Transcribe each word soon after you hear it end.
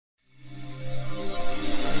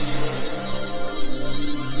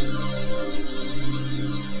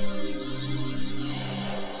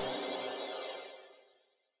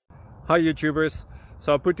Hi YouTubers!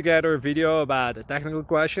 So I put together a video about a technical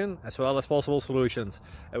question as well as possible solutions.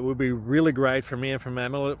 It would be really great for me and for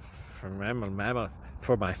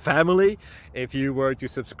my family if you were to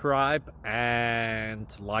subscribe and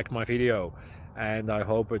like my video, and I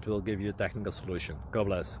hope it will give you a technical solution. God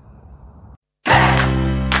bless.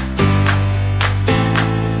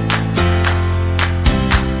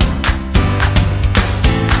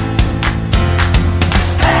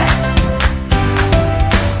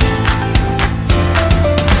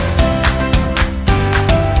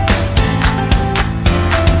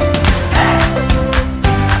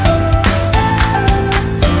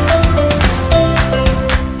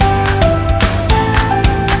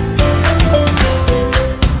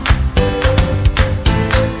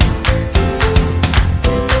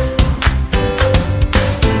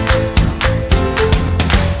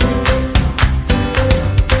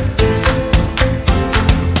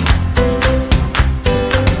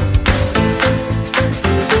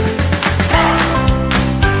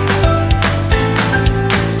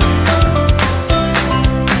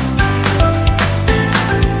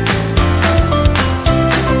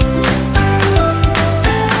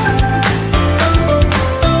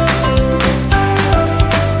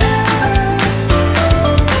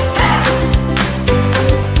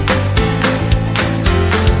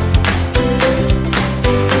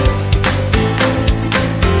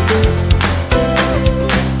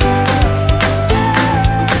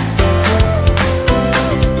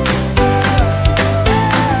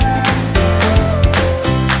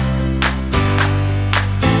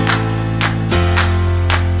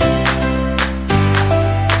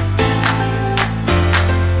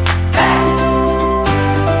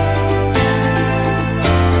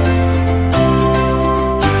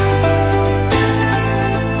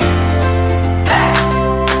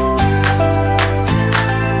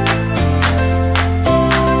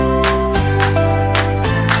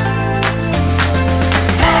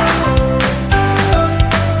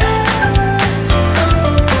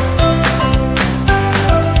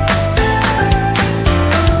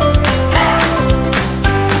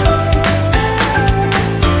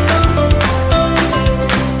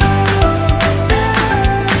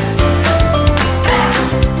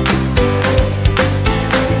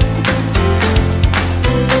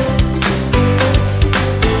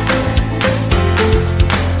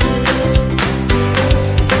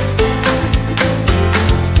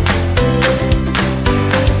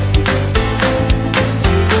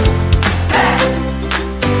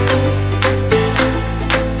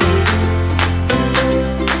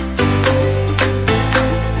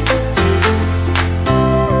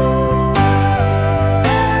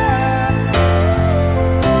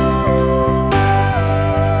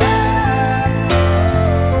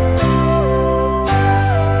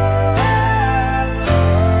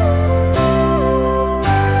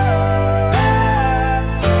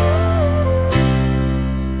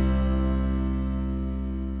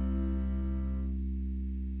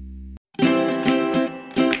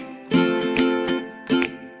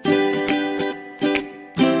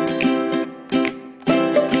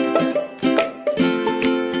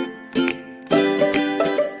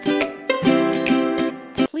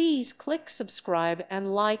 Please click subscribe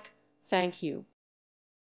and like. Thank you.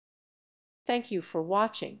 Thank you for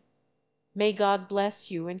watching. May God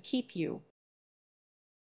bless you and keep you.